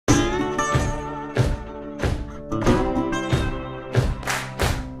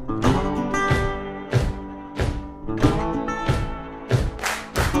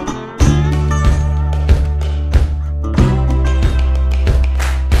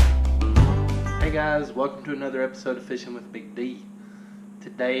guys, welcome to another episode of Fishing with Big D.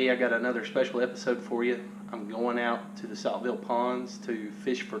 Today I got another special episode for you. I'm going out to the Saltville ponds to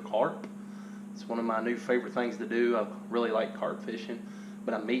fish for carp. It's one of my new favorite things to do. I really like carp fishing,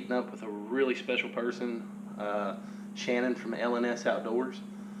 but I'm meeting up with a really special person, Shannon from LNS Outdoors.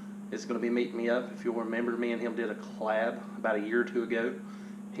 Is going to be meeting me up. If you'll remember, me and him did a collab about a year or two ago.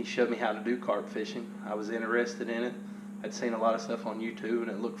 He showed me how to do carp fishing. I was interested in it. I'd seen a lot of stuff on YouTube and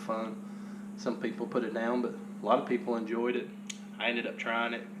it looked fun. Some people put it down, but a lot of people enjoyed it. I ended up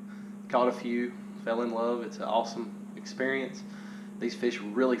trying it, caught a few, fell in love. It's an awesome experience. These fish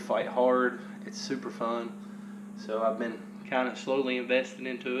really fight hard. It's super fun. So I've been kind of slowly investing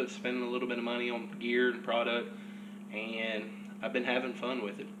into it, spending a little bit of money on gear and product, and I've been having fun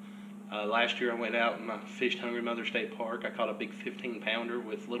with it. Last year I went out and I fished Hungry Mother State Park. I caught a big 15-pounder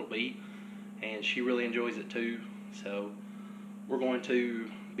with little beat, and she really enjoys it too. So we're going to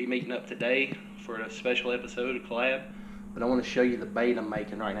be meeting up today for a special episode of collab, but I want to show you the bait I'm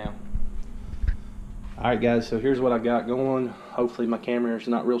making right now. Alright guys, so here's what I got going. Hopefully my camera is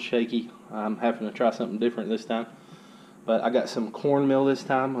not real shaky. I'm having to try something different this time. But I got some cornmeal this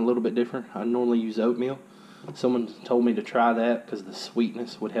time, a little bit different. I normally use oatmeal. Someone told me to try that because the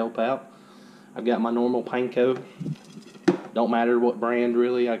sweetness would help out. I've got my normal panko. Don't matter what brand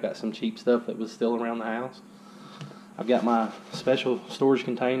really. I got some cheap stuff that was still around the house. I've got my special storage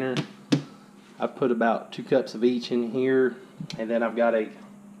container. I've put about 2 cups of each in here, and then I've got a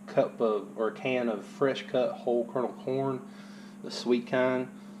can of fresh cut whole kernel corn, the sweet kind.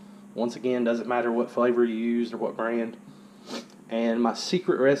 Once again, doesn't matter what flavor you use or what brand. And my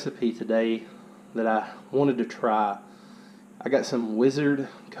secret recipe today that I wanted to try, I got some Wizard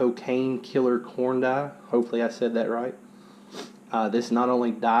Cocaine Killer corn dye. Hopefully I said that right. This not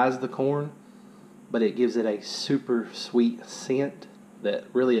only dyes the corn, but it gives it a super sweet scent that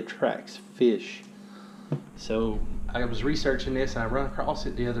really attracts fish. So I was researching this and I run across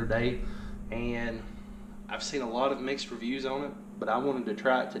it the other day, and I've seen a lot of mixed reviews on it, but I wanted to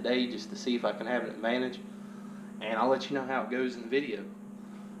try it today just to see if I can have an advantage, and I'll let you know how it goes in the video.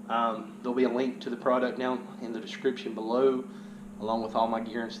 There'll be a link to the product down in the description below, along with all my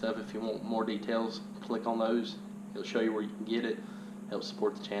gear and stuff. If you want more details, click on those. It'll show you where you can get it. Help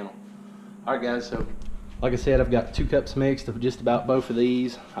support the channel. Alright guys, so like I said, I've got 2 cups mixed of just about both of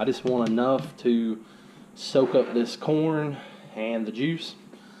these. I just want enough to soak up this corn and the juice.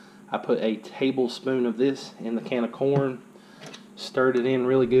 I put a tablespoon of this in the can of corn, stirred it in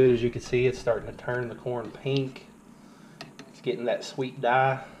really good. As you can see, it's starting to turn the corn pink. It's getting that sweet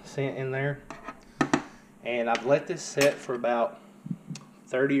dye scent in there. And I've let this set for about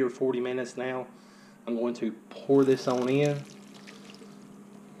 30 or 40 minutes now. I'm going to pour this on in,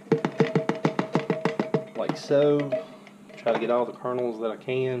 like so. Try to get all the kernels that I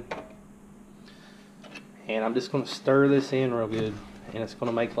can. And I'm just going to stir this in real good. And it's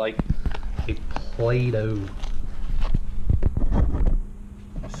going to make like a Play-Doh.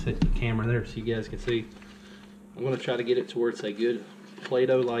 I'll set the camera there so you guys can see. I'm going to try to get it to where it's a good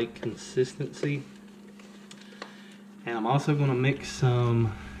Play-Doh-like consistency. And I'm also going to mix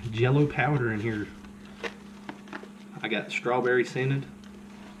some Jello powder in here. I got strawberry scented.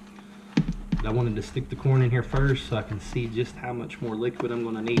 But I wanted to stick the corn in here first so I can see just how much more liquid I'm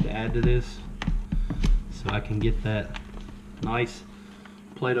going to need to add to this, so I can get that nice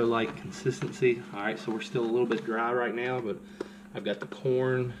Play-Doh-like consistency. Alright, so we're still a little bit dry right now, but I've got the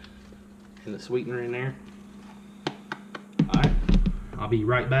corn and the sweetener in there. Alright, I'll be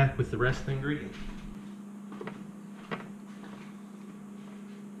right back with the rest of the ingredients.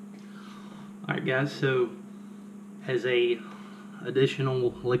 Alright guys, so as a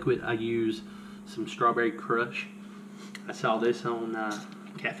additional liquid, I use some strawberry crush. I saw this on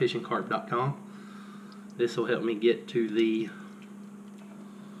catfishandcarp.com. This will help me get to the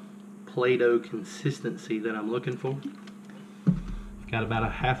Play-Doh consistency that I'm looking for. I've got about a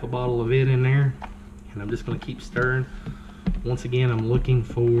half a bottle of it in there, and I'm just going to keep stirring. Once again, I'm looking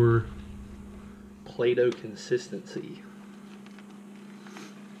for Play-Doh consistency.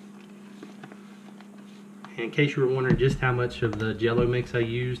 And in case you were wondering just how much of the Jello mix I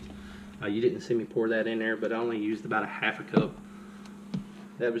used, you didn't see me pour that in there, but I only used about a half a cup.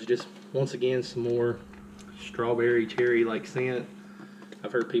 That was just, once again, some more strawberry cherry like scent.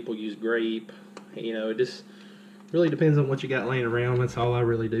 I've heard people use grape. You know, it just really depends on what you got laying around. That's all I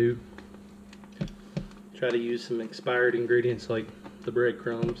really do. Try to use some expired ingredients like the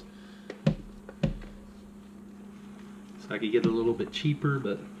breadcrumbs, so I could get it a little bit cheaper.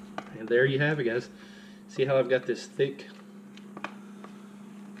 But, and there you have it guys. See how I've got this thick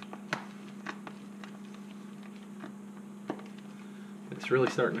It's really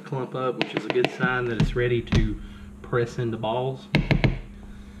starting to clump up, which is a good sign that it's ready to press into balls.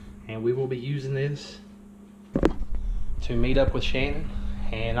 And we will be using this to meet up with Shannon,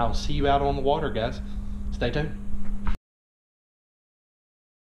 and I'll see you out on the water, guys. Stay tuned.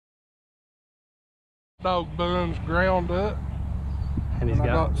 Dog buns ground up, And he's I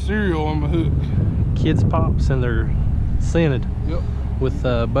got cereal on the hook. kids pops, and they're scented. Yep. With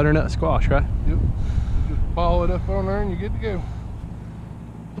butternut squash, right? Yep. Just ball it up on there and you're good to go.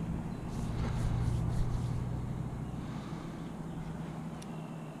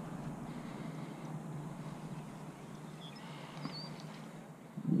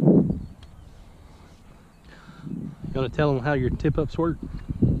 You want to tell them how your tip-ups work?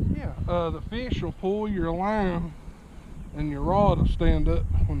 Yeah. The fish will pull your line and your rod will stand up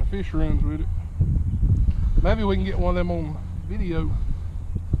when the fish runs with it. Maybe we can get one of them on video.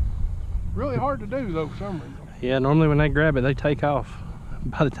 Really hard to do though for some reason. Yeah, normally when they grab it, they take off.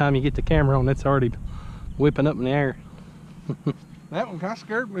 By the time you get the camera on, it's already whipping up in the air. That one kind of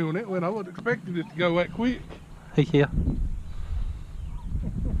scared me when it went. I wasn't expecting it to go that quick. Yeah.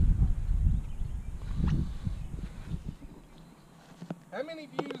 How many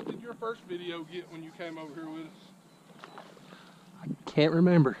views did your first video get when you came over here with us? Can't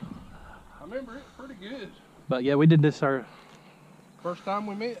remember. I remember it pretty good. But yeah, we did this our First time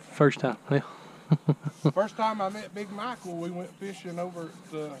we met. first time. Yeah. First time I met Big Michael, we went fishing over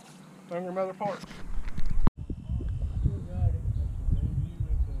at the Younger Mother Park.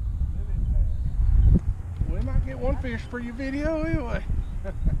 We might get one fish for your video anyway.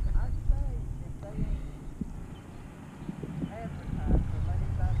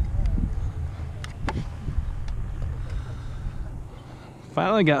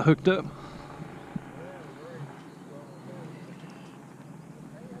 Finally got hooked up.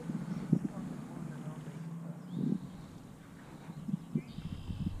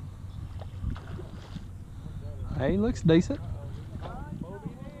 Hey, looks decent.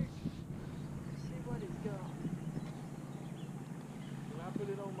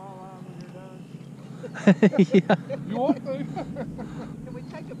 Yeah. You want to? Can we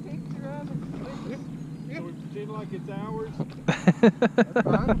take a picture of it? Yeah. Can we pretend like it's ours? That's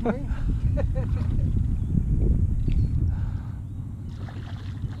fine with me.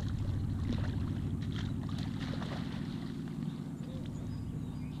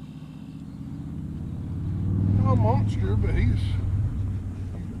 A monster, but he's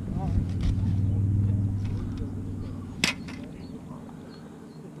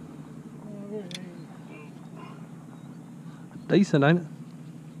Decent, ain't it?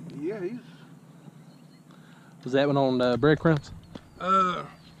 yeah, he's Was that one on breadcrumbs?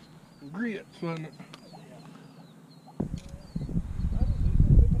 grits, wasn't it?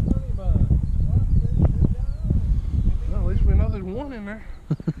 Well, at least we know there's one in there.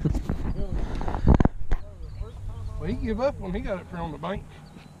 Well, he gave up when he got it from on the bank.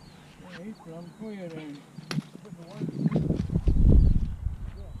 Yeah, he's from Quid.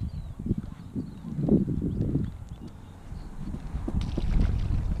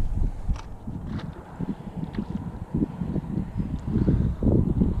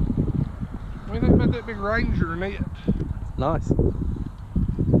 What do you think about that big Ranger net? Nice.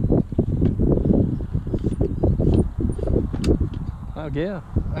 Oh yeah.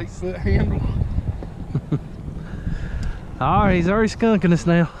 8-foot handle. Alright, he's already skunking us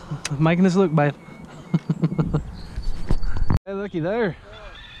now. Making us look bad. Hey, looky there.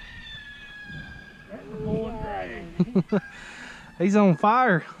 That's a pulling drag. He's on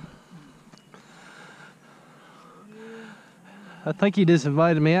fire. I think he just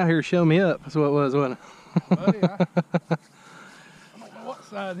invited me out here to show me up. That's what it was, wasn't it? Buddy, I don't know what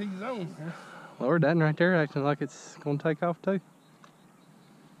side he's on. Lord, that one right there acting like it's going to take off too.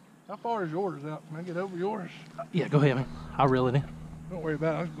 How far is yours out? Can I get over yours? Yeah, go ahead, man. I'll reel it in. Don't worry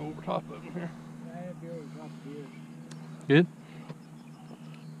about it. I'll just go over top of him here. Good?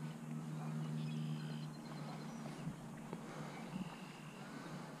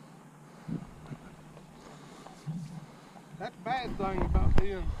 That's the bad thing about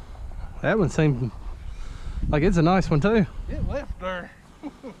being. That one seemed like it's a nice one too. It left there. He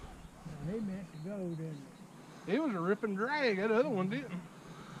meant to go, didn't he? It was a ripping drag. That other one didn't.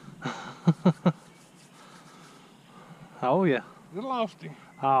 Oh yeah. It lost him.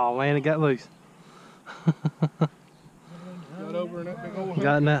 Oh man, it got loose. Got over in that big old hook.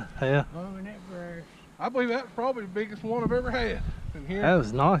 Got in that, yeah. Oh, in that grass. I believe that's probably the biggest one I've ever had in here. That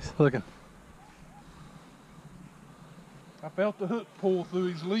was nice looking. I felt the hook pull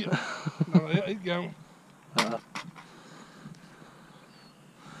through his lip. No, he's gone.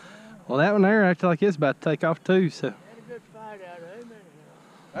 Well, that one there acted like it's about to take off too, so. Had a good fight. bite out of him anyhow.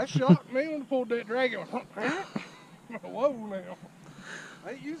 That shocked me when I pulled that drag. It went, whoa now.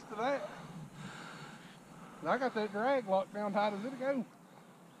 I ain't used to that. I got that drag locked down tight as it'll go.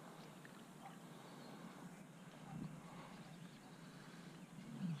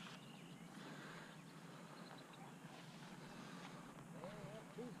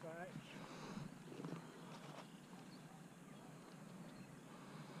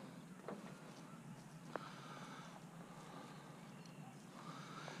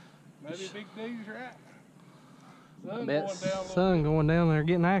 Maybe Big D's right. I bet sun going down there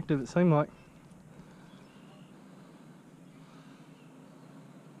getting active, it seemed like.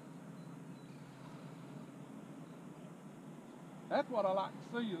 That's what I like to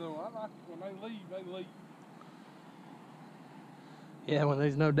see though. I like it when they leave, they leave. Yeah, when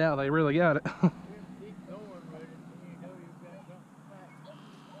there's no doubt they really got it. Keep going with it, and you know you've got something back.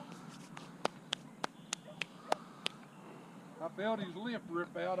 I felt his lip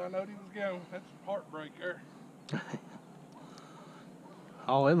rip out. I knowed he was gone. That's a heartbreak there.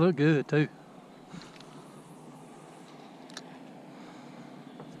 Oh, it looked good too.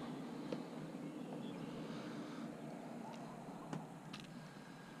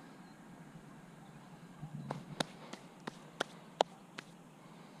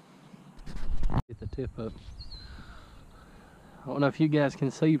 Get the tip up. I don't know if you guys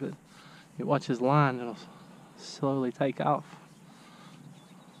can see, but it watches line and it'll slowly take off.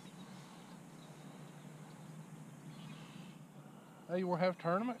 Hey, you want to have a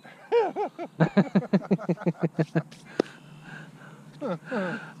tournament?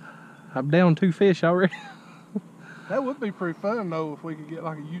 I'm down 2 fish already. That would be pretty fun though if we could get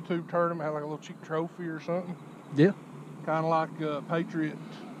like a YouTube tournament, have like a little cheap trophy or something. Yeah. Kind of like Patriot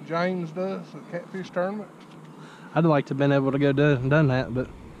James does, a catfish tournament. I'd like to have been able to go done that, but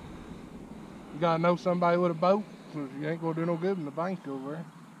You gotta know somebody with a boat, because you ain't gonna do no good in the bank over there.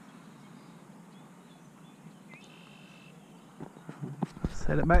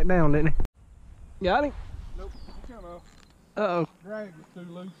 set it back down, didn't he? Got him? Nope, he kind of Uh-oh. drag was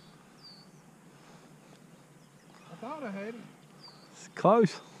too loose. I thought I had him. It's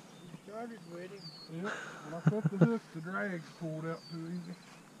close. You started with him. Yep, when I set the hook, the drag's pulled out too easy.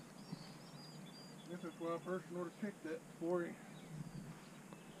 Guess that's why I first sort of picked that for you.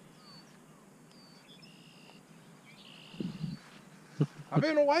 I've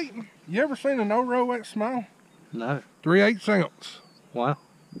been waiting. You ever seen a no-row that small? No. 3/8 ounce. Wow.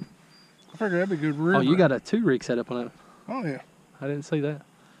 I figured that'd be good river. Oh, you got a 2 rig set up on it. Oh yeah. I didn't see that.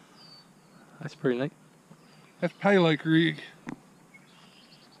 That's pretty neat. That's Pay Lake rig.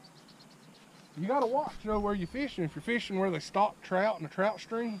 You gotta watch though where you're fishing. If you're fishing where they stock trout in the trout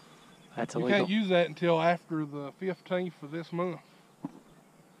stream, That's you illegal. can't use that until after the 15th of this month.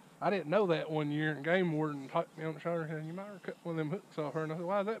 I didn't know that one year, and game warden typed me on the shoulder and said, "You might have cut one of them hooks off her." And I said,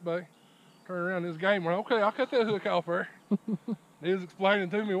 "Why is that, buddy?" Turn around, this game warden, "Okay, I'll cut that hook off her." He was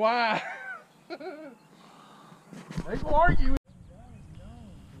explaining to me why. They gonna argue.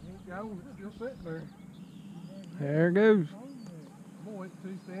 He's gone, it's still sitting there. There it goes. I'm gonna wait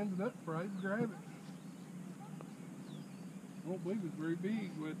until he stands it up for I can grab it. I don't believe it's very big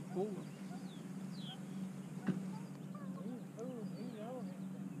with the pulling.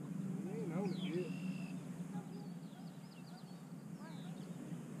 He ain't on it yet.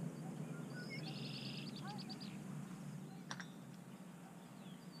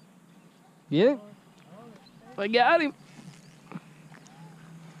 Yeah. We got him.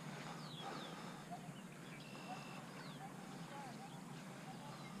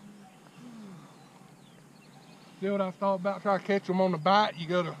 See what I thought about trying to catch them on the bite? You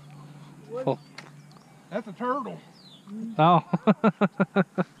gotta. Oh. That's a turtle. Oh.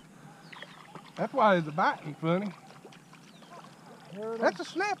 That's why it's a biting funny. That's a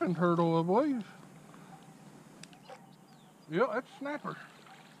snapping turtle, I believe. Yep, that's a snapper.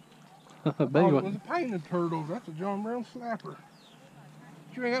 Big It one. was a painted turtle. That's a John Brown snapper.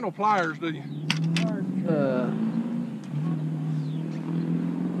 But you ain't got no pliers, do you?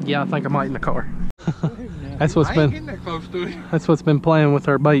 Yeah, I think I might in the car. That's what's I ain't been. getting that close to him. That's what's been playing with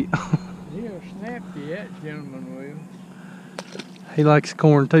our bait. He'll snap you, that gentleman will. He likes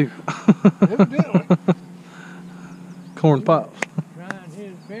corn too. Evidently. Corn pops. Trying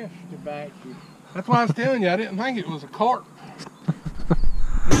his best to bite you. That's why I was telling you, I didn't think it was a carp.